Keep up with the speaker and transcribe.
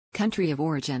Country of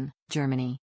origin,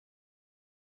 Germany.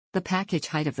 The package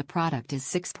height of the product is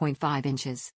 6.5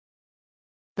 inches.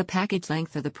 The package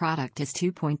length of the product is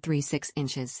 2.36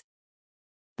 inches.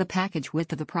 The package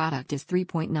width of the product is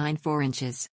 3.94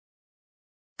 inches.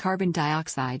 Carbon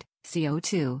dioxide,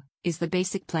 CO2, is the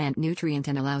basic plant nutrient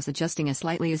and allows adjusting a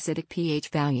slightly acidic pH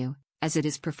value, as it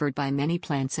is preferred by many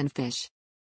plants and fish.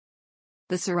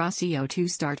 The Sera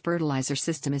CO2-Start fertilizer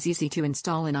system is easy to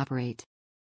install and operate.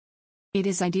 It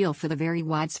is ideal for the very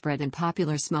widespread and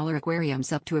popular smaller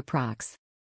aquariums up to approx.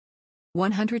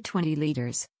 120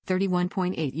 liters,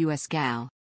 31.8 US gal.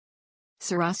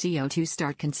 Sera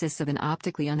CO2-Start consists of an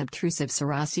optically unobtrusive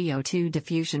Sera CO2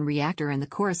 diffusion reactor and the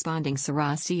corresponding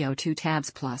Sera CO2 tabs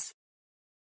plus.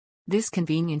 This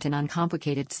convenient and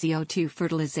uncomplicated CO2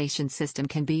 fertilization system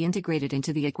can be integrated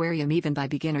into the aquarium even by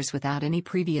beginners without any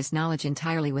previous knowledge,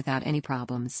 entirely without any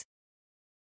problems.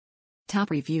 Top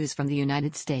reviews from the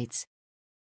United States.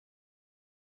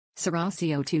 Sera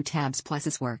CO2 tabs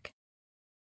plus's work.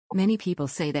 Many people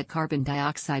say that carbon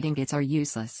dioxide ingots are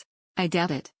useless. I doubt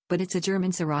it, but it's a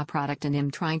German Sera product and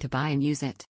I'm trying to buy and use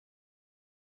it.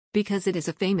 Because it is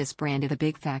a famous brand of a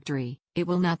big factory, it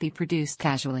will not be produced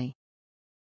casually.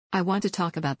 I want to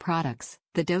talk about products,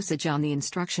 the dosage on the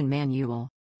instruction manual.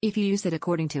 If you use it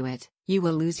according to it, you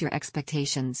will lose your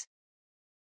expectations.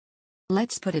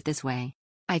 Let's put it this way.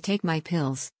 I take my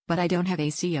pills, but I don't have a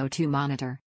CO2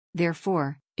 monitor.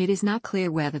 Therefore, it is not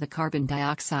clear whether the carbon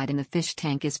dioxide in the fish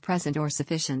tank is present or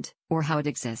sufficient, or how it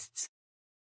exists.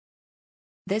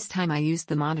 This time I used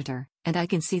the monitor, and I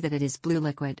can see that it is blue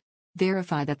liquid.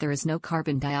 Verify that there is no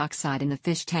carbon dioxide in the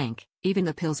fish tank, even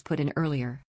the pills put in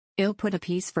earlier. I'll put a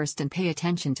piece first and pay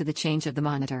attention to the change of the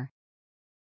monitor.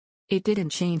 It didn't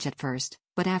change at first,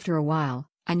 but after a while,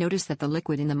 I noticed that the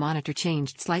liquid in the monitor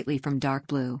changed slightly from dark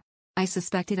blue. I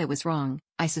suspected I was wrong.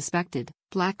 I suspected,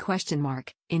 black ?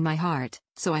 In my heart,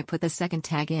 so I put the second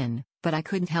tag in, but I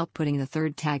couldn't help putting the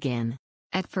third tag in.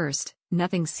 At first,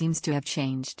 nothing seems to have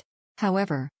changed.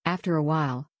 However, after a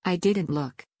while, I didn't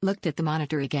looked at the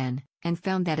monitor again, and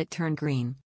found that it turned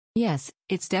green. Yes,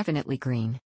 it's definitely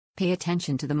green. Pay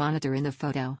attention to the monitor in the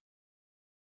photo.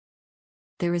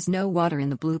 There is no water in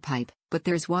the blue pipe, but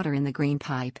there's water in the green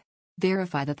pipe.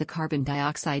 Verify that the carbon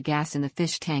dioxide gas in the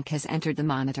fish tank has entered the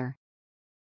monitor.